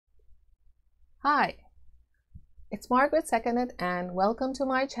Hi, it's Margaret Seconded and welcome to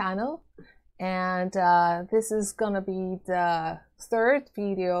my channel. And this is gonna be the third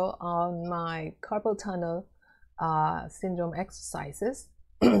video on my carpal tunnel syndrome exercises.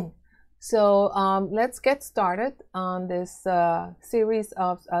 So let's get started on this series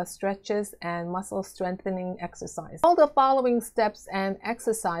of stretches and muscle strengthening exercise. All the following steps and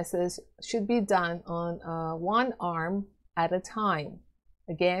exercises should be done on one arm at a time.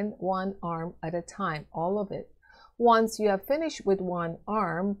 Again, one arm at a time, all of it. Once you have finished with one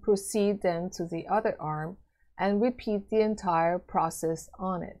arm, proceed then to the other arm and repeat the entire process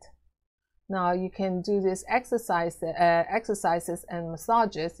on it. Now you can do this exercises and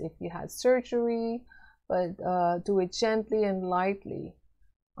massages if you had surgery, but do it gently and lightly.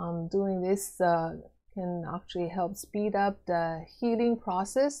 Doing this can actually help speed up the healing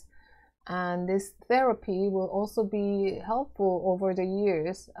process, and this therapy will also be helpful over the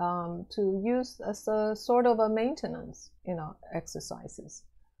years to use as a sort of a maintenance, exercises.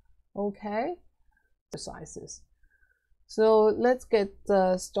 Okay, exercises. So let's get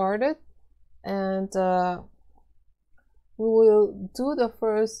started, and we will do the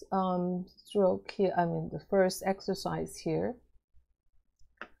first stroke here. The first exercise here,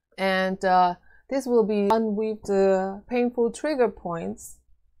 and this will be done with the painful trigger points.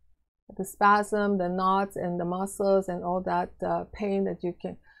 The spasm, the knots, and the muscles, and all that pain that you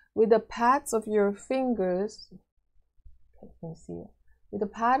can, with the pads of your fingers. Okay, you can see it. With the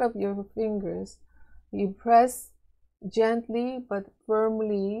pad of your fingers, you press gently but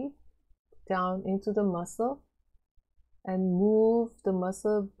firmly down into the muscle and move the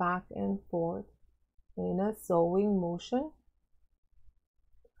muscle back and forth in a sewing motion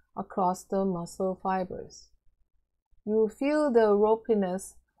across the muscle fibers. You will feel the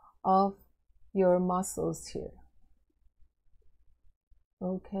ropiness of your muscles here.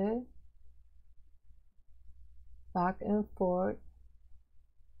 Okay, back and forth.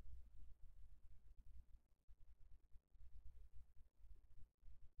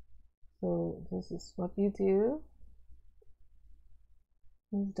 So this is what you do.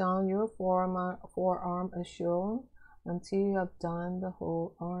 Move down your forearm as shown until you have done the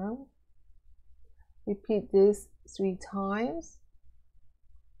whole arm. Repeat this 3 times.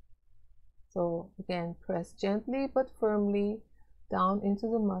 So again, press gently but firmly down into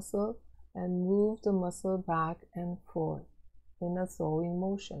the muscle and move the muscle back and forth in a sewing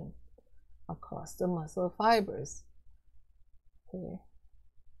motion across the muscle fibers. Okay.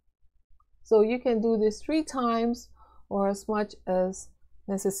 So you can do this 3 times or as much as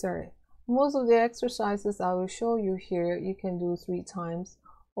necessary. Most of the exercises I will show you here, you can do 3 times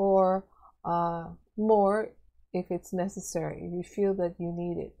or more if it's necessary, if you feel that you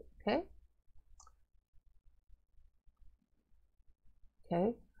need it. Okay.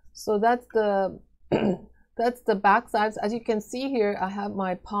 Okay, so that's the that's the back side. As you can see here, I have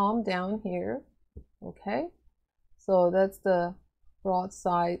my palm down here. Okay, so that's the broad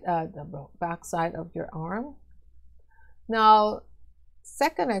side, the back side of your arm. Now,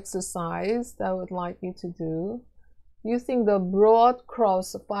 second exercise that I would like you to do, using the broad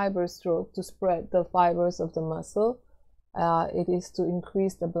cross fiber stroke to spread the fibers of the muscle. It is to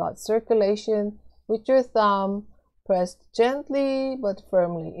increase the blood circulation with your thumb. Press gently but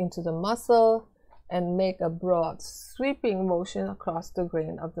firmly into the muscle and make a broad sweeping motion across the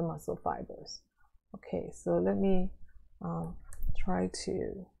grain of the muscle fibers. Okay, so let me try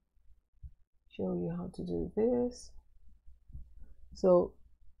to show you how to do this. So,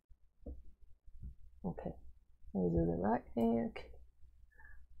 okay, let me do the right hand. Okay.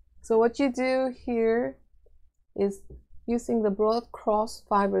 So what you do here is using the broad cross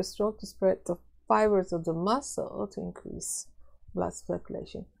fiber stroke to spread the fibers of the muscle to increase blood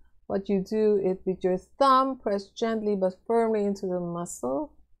circulation. What you do is with your thumb, press gently but firmly into the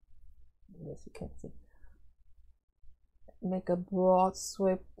muscle. Yes, you can see. Make a broad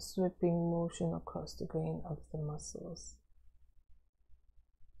sweeping motion across the grain of the muscles.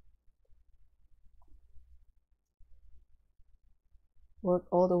 Work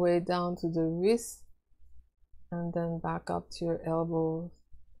all the way down to the wrist and then back up to your elbows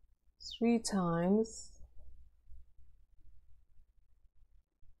 3 times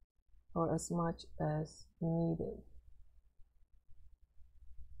or as much as needed.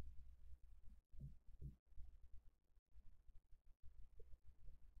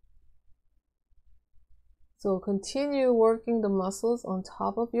 So continue working the muscles on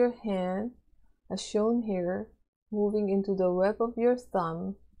top of your hand as shown here, moving into the web of your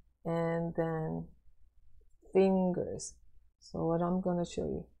thumb and then fingers. So what I'm going to show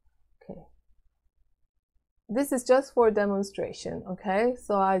you. Okay. this is just for demonstration, okay?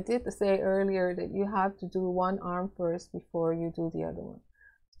 So I did say earlier that you have to do one arm first before you do the other one.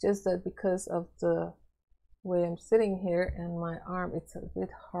 Just that because of the way I'm sitting here and my arm, it's a bit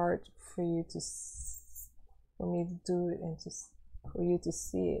hard for you to, for me to do it and just for you to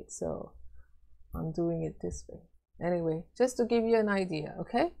see it. So I'm doing it this way. Anyway, just to give you an idea,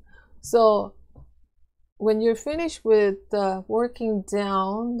 okay? So when you're finished with working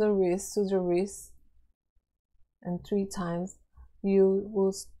down the wrist to the wrist and 3 times, you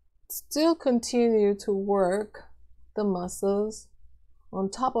will still continue to work the muscles on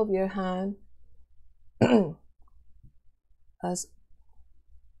top of your hand as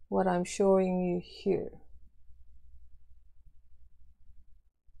what I'm showing you here.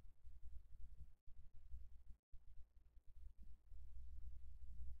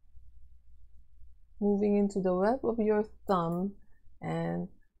 Moving into the web of your thumb and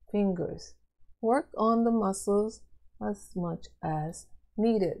fingers. Work on the muscles as much as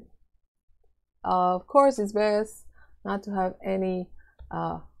needed. Of course, it's best not to have any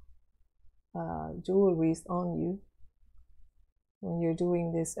jewelry on you when you're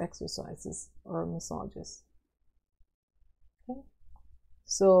doing these exercises or massages. Okay?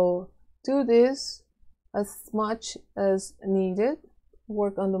 So do this as much as needed.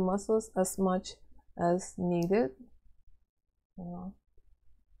 Work on the muscles as much as needed.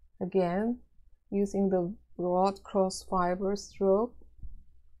 Again, using the broad cross fiber stroke,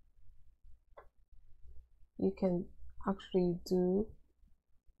 you can actually do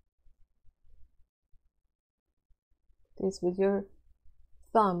this with your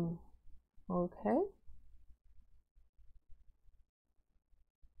thumb, okay?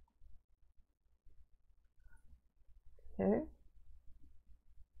 Okay.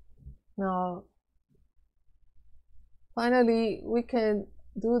 Now, finally, we can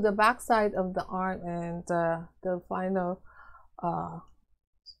do the back side of the arm and the final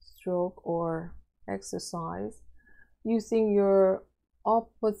stroke or exercise using your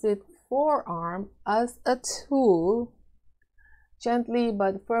opposite forearm as a tool. Gently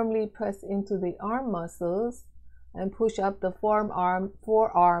but firmly press into the arm muscles and push up the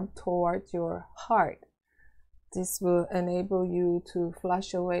forearm towards your heart. This will enable you to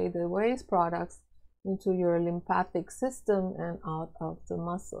flush away the waste products into your lymphatic system and out of the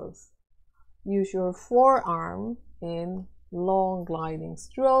muscles. Use your forearm in long gliding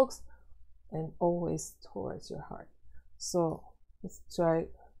strokes and always towards your heart. So let's try to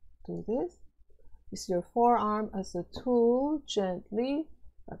do this. Use your forearm as a tool, gently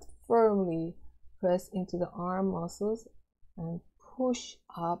but firmly press into the arm muscles and push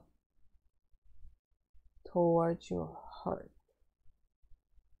up towards your heart.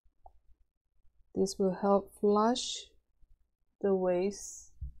 This will help flush the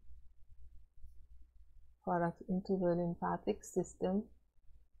waste product into the lymphatic system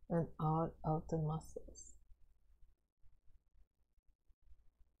and out of the muscles.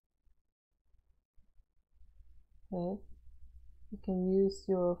 Okay. You can use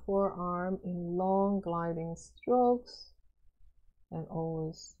your forearm in long gliding strokes and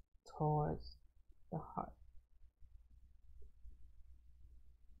always towards the heart.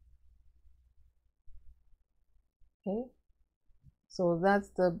 Okay, so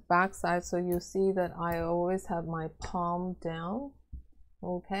that's the back side. So you see that I always have my palm down,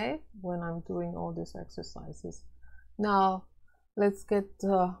 okay, when I'm doing all these exercises. Now let's get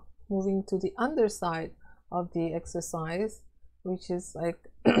moving to the underside of the exercise, which is like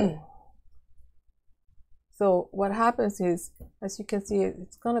so what happens is, as you can see,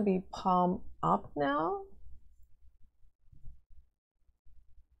 it's going to be palm up now.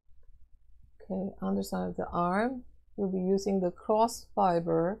 Okay, underside of the arm, you'll be using the cross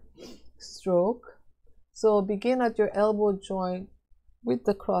fiber stroke. So begin at your elbow joint with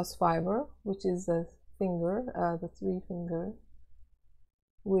the cross fiber, which is the finger, the 3 fingers.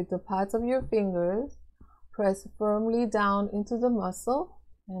 With the pads of your fingers, press firmly down into the muscle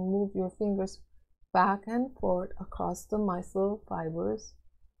and move your fingers back and forth across the muscle fibers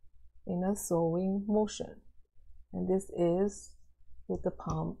in a sewing motion. And this is with the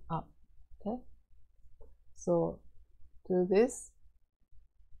palm up. Okay, so do this.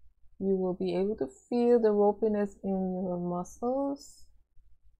 You will be able to feel the ropiness in your muscles.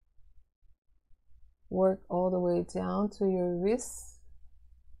 Work all the way down to your wrists.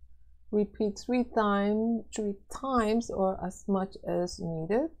 Repeat 3 times or as much as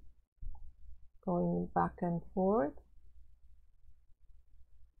needed, going back and forth.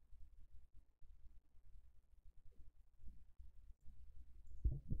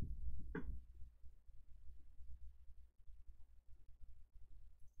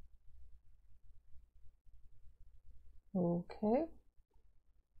 Okay.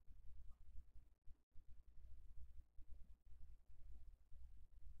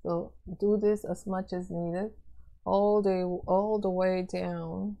 So do this as much as needed, all the way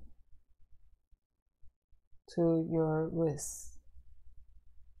down to your wrist.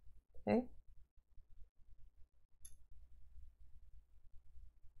 Okay.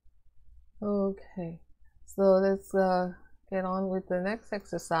 Okay. So let's get on with the next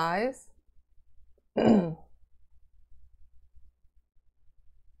exercise.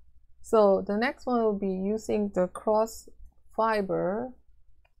 So the next one will be using the cross fiber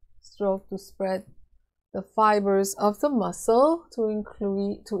stroke to spread the fibers of the muscle to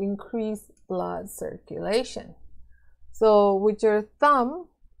increase blood circulation. So with your thumb,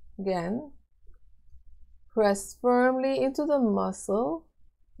 again, press firmly into the muscle.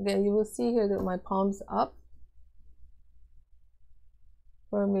 Again, you will see here that my palm's up.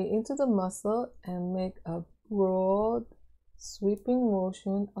 Firmly into the muscle and make a broad sweeping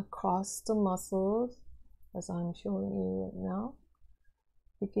motion across the muscles as I'm showing you right now.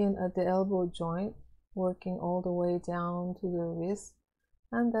 Begin at the elbow joint, working all the way down to the wrist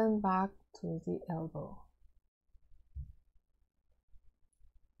and then back to the elbow.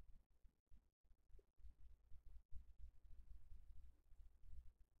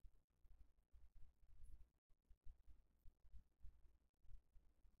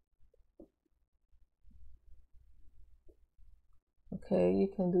 Okay, you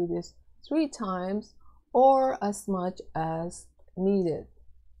can do this 3 times or as much as needed.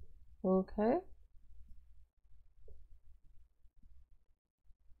 Okay.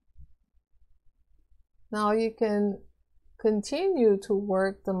 Now you can continue to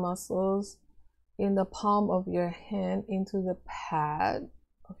work the muscles in the palm of your hand into the pad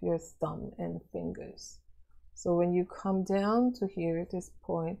of your thumb and fingers. So when you come down to here, this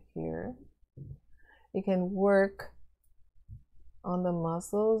point here, you can work on the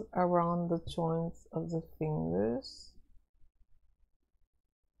muscles around the joints of the fingers.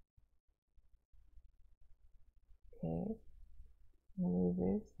 Okay, move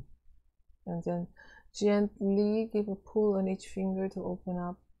it, and then gently give a pull on each finger to open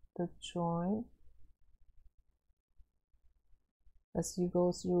up the joint as you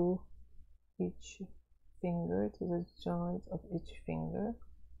go through each finger to the joint of each finger.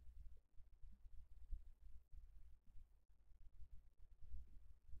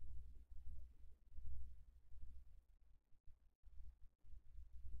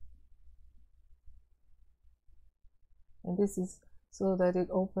 And this is so that it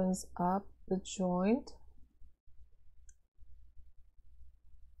opens up the joint.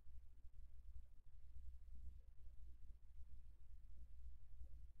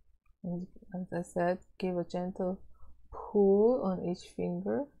 And as I said, give a gentle pull on each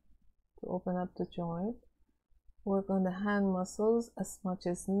finger to open up the joint. Work on the hand muscles as much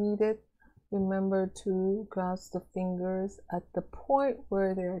as needed. Remember to grasp the fingers at the point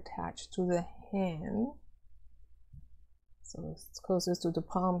where they're attached to the hand. So it's closest to the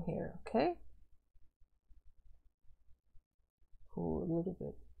palm here, okay? Pull a little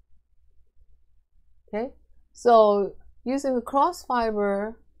bit. Okay, so using the cross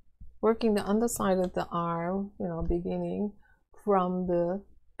fiber, working the underside of the arm, beginning from the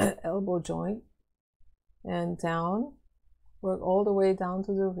elbow joint and down, work all the way down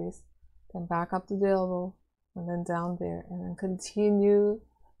to the wrist, then back up to the elbow, and then down there, and then continue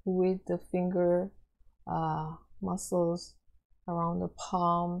with the finger muscles around the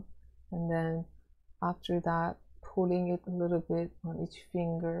palm, and then after that pulling it a little bit on each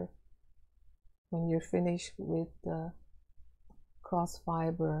finger when you're finished with the cross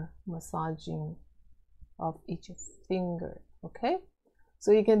fiber massaging of each finger. Okay,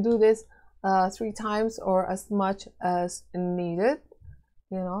 so you can do this 3 times or as much as needed,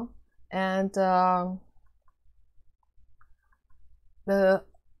 and the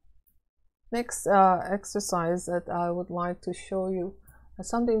next exercise that I would like to show you has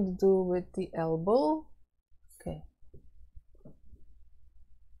something to do with the elbow. Okay,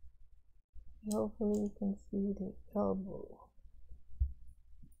 hopefully you can see the elbow.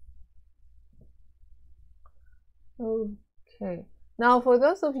 Okay, now for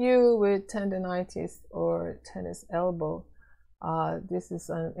those of you with tendinitis or tennis elbow, this is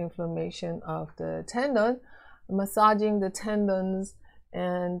an inflammation of the tendon. Massaging the tendons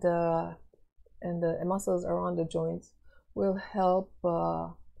and the muscles around the joints will help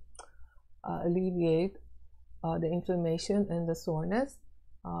alleviate the inflammation and the soreness.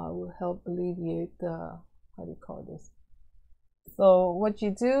 Will help alleviate the, how do you call this? So what you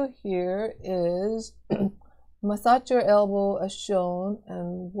do here is massage your elbow as shown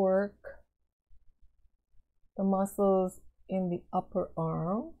and work the muscles in the upper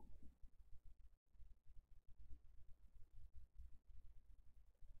arm.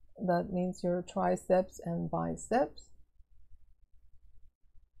 That means your triceps and biceps.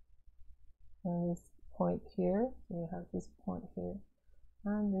 And this point here, you have this point here,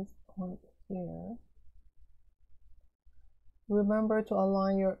 and this point here. Remember to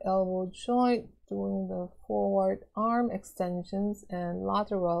align your elbow joint doing the forward arm extensions and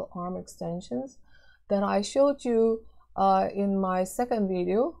lateral arm extensions that I showed you in my second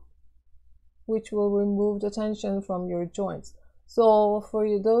video, which will remove the tension from your joints. So for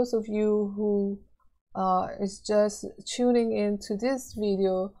you, those of you who is just tuning into this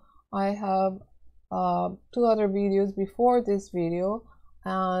video, I have 2 other videos before this video,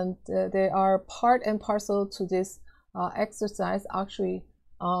 and they are part and parcel to this exercise. Actually,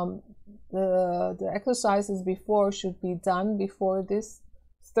 the exercises before should be done before this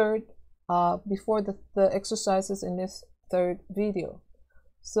third, before the exercises in this third video.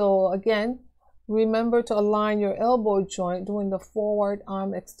 So again, remember to align your elbow joint doing the forward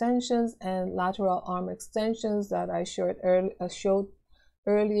arm extensions and lateral arm extensions that I showed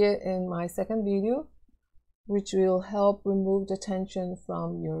earlier in my second video, which will help remove the tension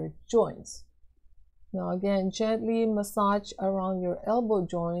from your joints. Now again, gently massage around your elbow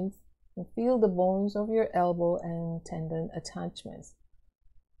joints and feel the bones of your elbow and tendon attachments.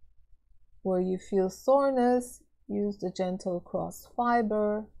 Where you feel soreness, use the gentle cross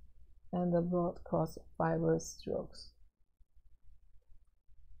fiber and the broad cross fiber strokes.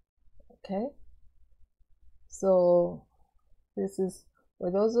 Okay, so this is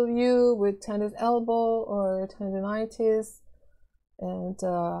for those of you with tennis elbow or tendinitis, and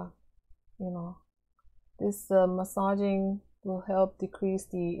you know, this massaging will help decrease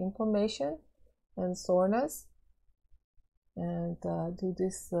the inflammation and soreness. And do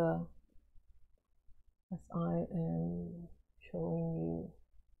this as I am showing you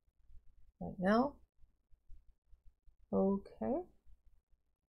right now. Okay.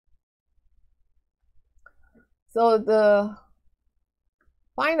 So the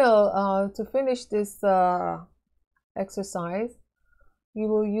final, to finish this exercise, you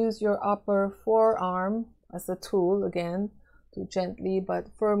will use your upper forearm as a tool again to gently but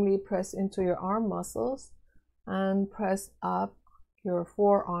firmly press into your arm muscles and press up your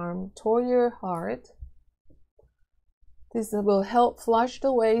forearm toward your heart. This will help flush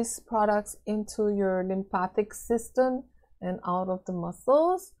the waste products into your lymphatic system and out of the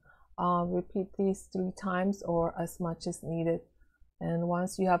muscles. Repeat these 3 times or as much as needed. And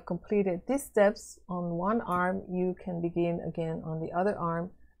once you have completed these steps on one arm, you can begin again on the other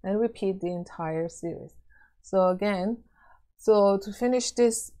arm and repeat the entire series. So again, so to finish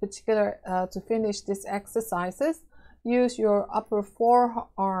this particular, to finish these exercises, use your upper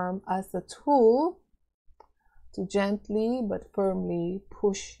forearm as a tool to gently but firmly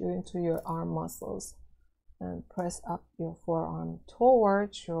push you into your arm muscles and press up your forearm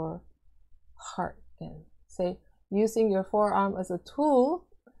towards your heart again. Say, using your forearm as a tool,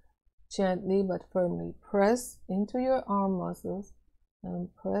 gently but firmly press into your arm muscles and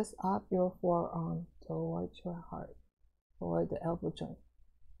press up your forearm towards your heart, toward the elbow joint.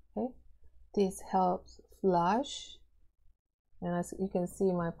 Okay, this helps flush, and as you can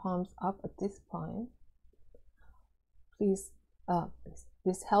see, my palms up at this point.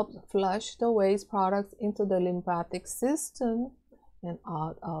 This helps flush the waste products into the lymphatic system and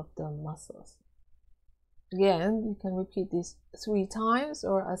out of the muscles. Again, you can repeat this 3 times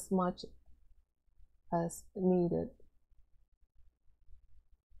or as much as needed.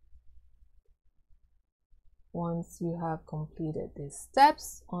 Once you have completed these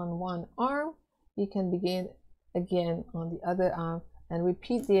steps on one arm, you can begin again on the other arm and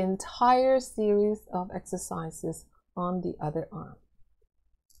repeat the entire series of exercises on the other arm.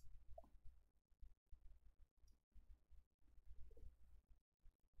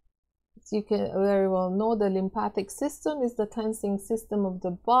 As you can very well know, the lymphatic system is the tensing system of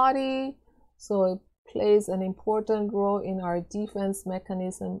the body, so it plays an important role in our defense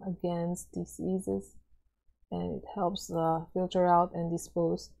mechanism against diseases, and it helps filter out and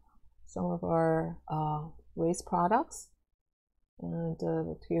dispose some of our waste products and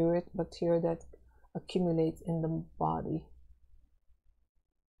bacteria that accumulates in the body.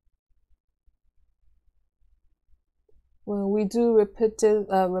 When we do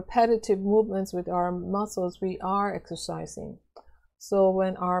repetitive movements with our muscles, we are exercising. So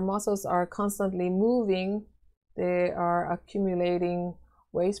when our muscles are constantly moving, they are accumulating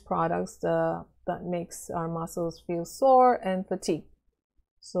waste products that makes our muscles feel sore and fatigued.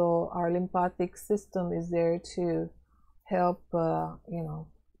 So our lymphatic system is there to help, how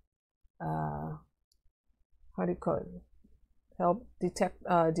do you call it? help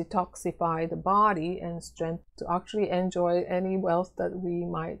detoxify the body and strength to actually enjoy any wealth that we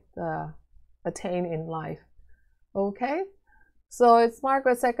might attain in life. Okay, so it's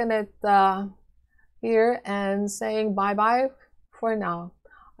Margaret Seconded here and saying bye-bye for now.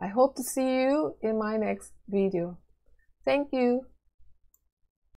 I hope to see you in my next video. Thank you.